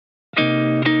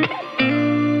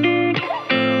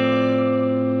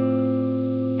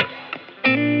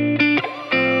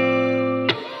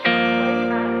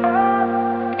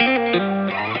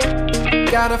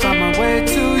to find my way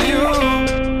to you,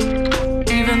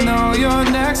 even though you're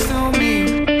next to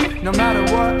me. No matter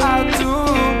what I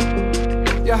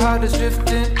do, your heart is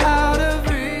drifting out of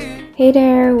reach. Hey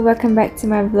there, welcome back to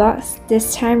my vlogs.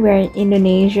 This time we're in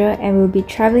Indonesia and we'll be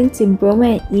traveling to Bromo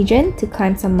and Ijen to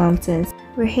climb some mountains.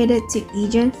 We're headed to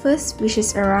Ijen first, which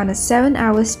is around a 7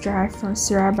 hours drive from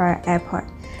Surabaya Airport.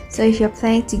 So if you're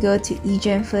planning to go to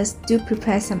Ijen first, do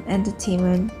prepare some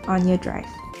entertainment on your drive.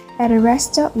 At a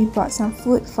rest stop, we bought some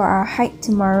food for our hike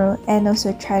tomorrow and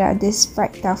also tried out this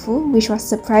fried tofu, which was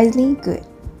surprisingly good.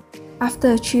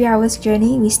 After a 3 hours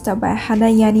journey, we stopped by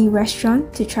Handayani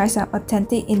restaurant to try some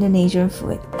authentic Indonesian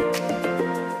food.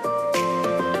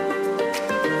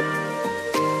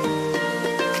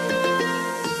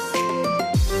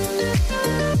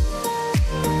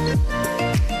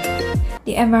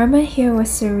 The environment here was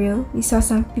surreal. We saw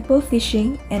some people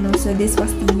fishing, and also this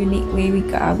was the unique way we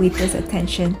got our waiter's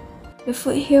attention. The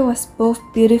food here was both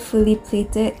beautifully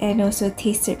plated and also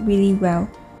tasted really well.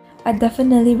 I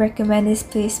definitely recommend this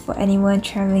place for anyone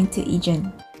traveling to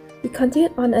Ijen. We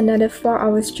continued on another 4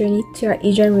 hours journey to our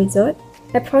Ijen resort.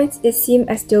 At points, it seemed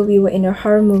as though we were in a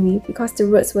horror movie because the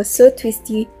roads were so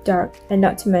twisty, dark, and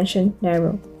not to mention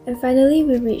narrow. And finally,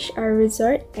 we reached our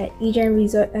resort at Ijen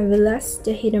Resort and Villas,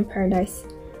 the Hidden Paradise.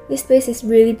 This place is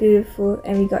really beautiful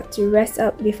and we got to rest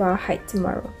up before our hike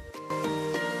tomorrow.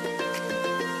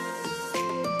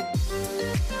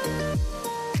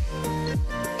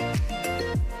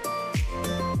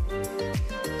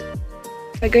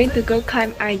 We're going to go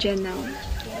climb Ijen now.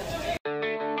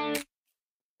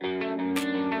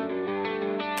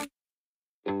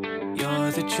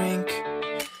 You're the drink,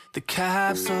 the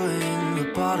capsule in the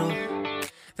bottle,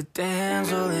 the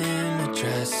damsel in a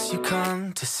dress. You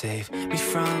come to save me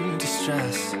from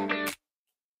distress.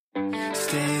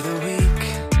 Stay the week,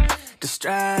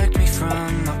 distract me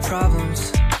from my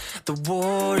problems. The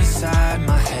war inside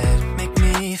my head make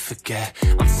me forget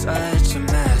I'm such a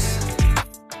mess.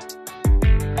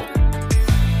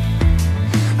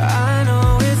 I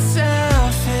know it's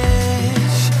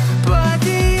selfish, but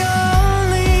the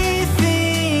only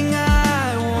thing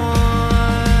I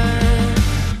want,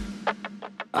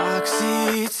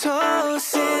 oxytocin,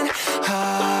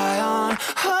 high on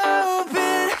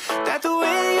hoping that the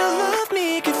way you love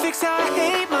me can fix how I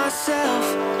hate myself.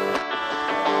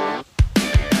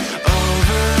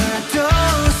 Overdosing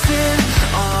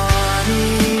on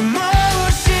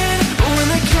emotion, but when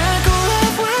the chemical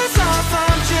love wears off,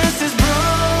 I'm just as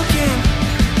broken.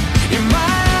 You're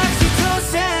my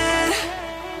oxytocin.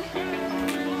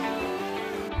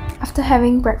 After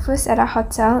having breakfast at our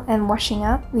hotel and washing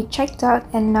up, we checked out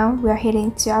and now we are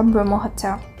heading to our Bromo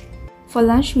hotel. For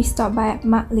lunch, we stopped by at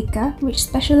Mak Lika, which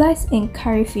specialized in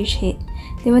curry fish head.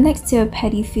 They were next to a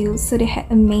paddy field, so they had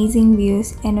amazing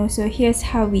views, and also here's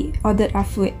how we ordered our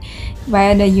food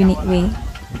via the unique way.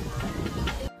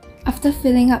 After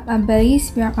filling up our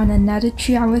bellies, we are on another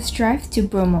 3 hours drive to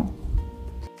Bromo.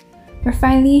 We're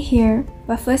finally here,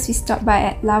 but first we stopped by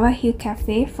at Lava Hill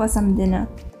Cafe for some dinner.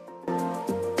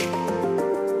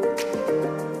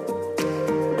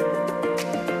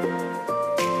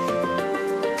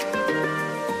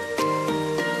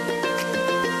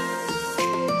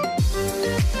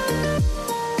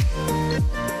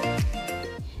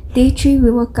 Day 3,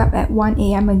 we woke up at 1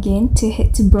 AM again to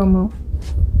head to Bromo.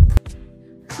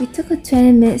 We took a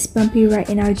 20 minutes bumpy ride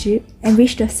in our jeep and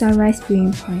reached the sunrise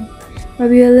viewing point, but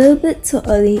we were a little bit too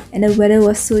early and the weather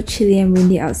was so chilly and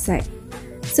windy outside.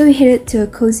 So we headed to a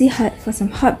cozy hut for some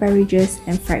hot beverages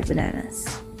and fried bananas.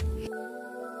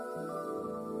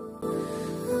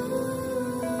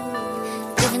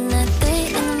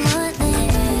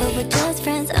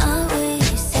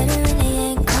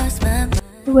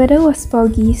 The weather was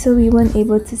foggy, so we weren't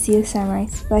able to see the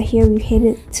sunrise, but here we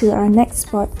headed to our next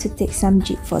spot to take some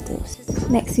jeep photos.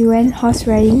 Next we went horse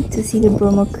riding to see the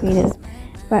Bromo crater,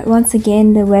 but once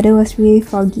again the weather was really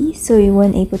foggy, so we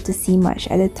weren't able to see much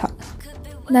at the top.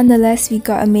 Nonetheless, we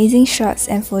got amazing shots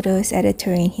and photos at the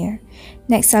terrain here.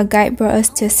 Next, our guide brought us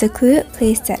to a secluded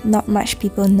place that not much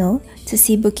people know to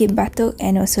see Bukit Batok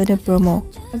and also the Bromo.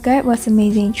 Our guide was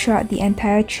amazing throughout the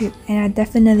entire trip and I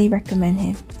definitely recommend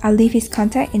him. I'll leave his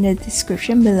contact in the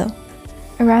description below.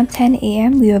 Around 10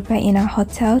 AM, we were back in our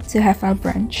hotel to have our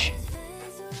brunch.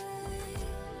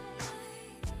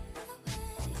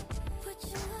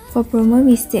 For Bromo,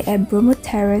 we stayed at Bromo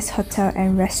Terrace Hotel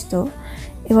and Resto.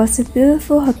 It was a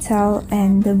beautiful hotel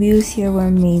and the views here were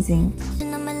amazing.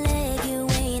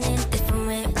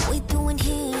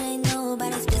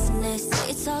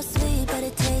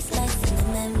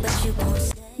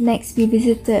 Next, we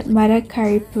visited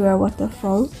MADAKARIPURA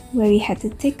waterfall, where we had to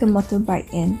take a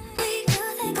motorbike in.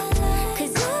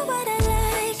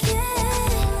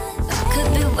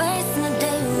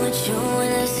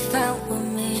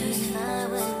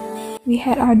 We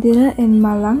had our dinner in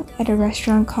Malang at a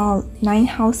restaurant called Nine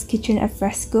House Kitchen al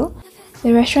Fresco.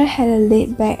 The restaurant had a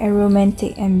laid-back and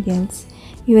romantic ambience.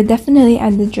 We were definitely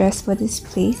underdressed for this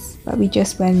place, but we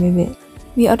just went with it.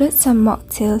 We ordered some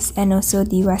mocktails and also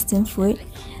the Western food.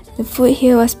 The food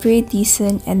here was pretty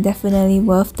decent and definitely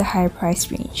worth the higher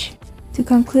price range. To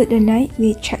conclude the night,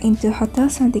 we checked into Hotel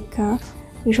Santika,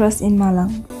 which was in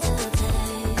Malang.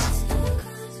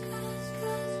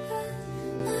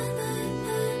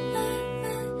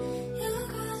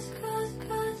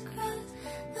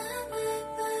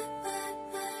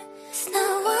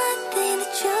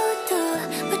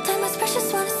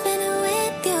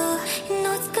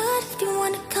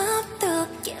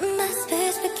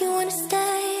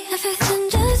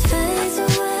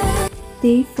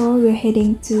 Day 4, we're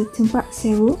heading to tumpak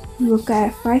sewu. We woke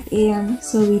up at 5 AM,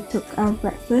 so we took our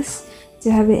breakfast to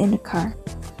have it in the car.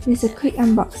 Here's a quick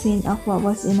unboxing of what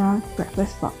was in our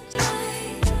breakfast box.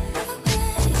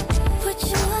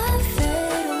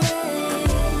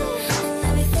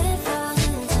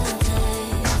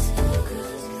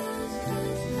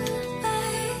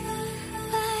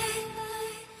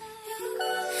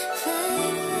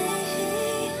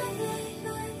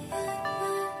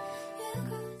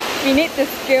 We need to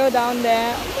scale down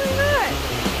there. Oh my god!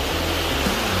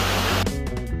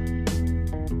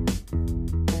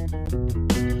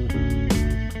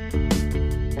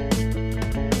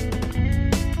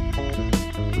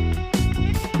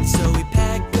 So we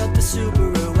packed up the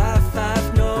Subaru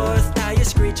I-5 North. Now you're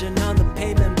screeching on the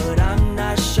pavement, but I'm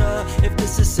not sure if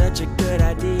this is such a good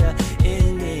idea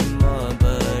anymore.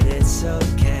 But it's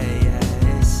okay, yeah,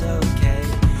 it's okay.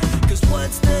 'Cause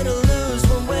what's there to lose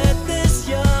when we're this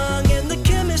young? And the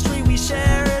chemistry we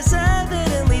share is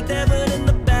evidently there, but in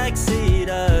the backseat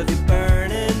of your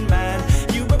burning mind,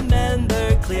 you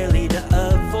remember clearly to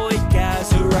avoid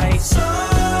guys who write songs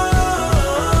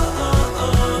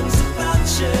about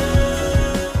you.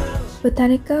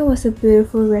 Botanica was a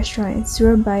beautiful restaurant in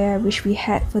Surabaya which we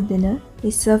had for dinner.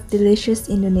 They served delicious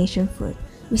Indonesian food.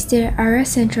 We stayed at Area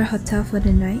Central Hotel for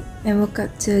the night and woke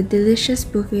up to a delicious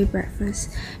buffet breakfast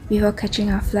before catching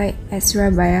our flight at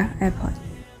Surabaya Airport.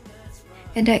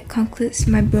 And that concludes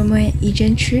my Bromo and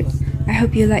Ijen trip. I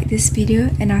hope you liked this video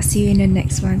and I'll see you in the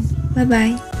next one. Bye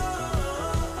bye!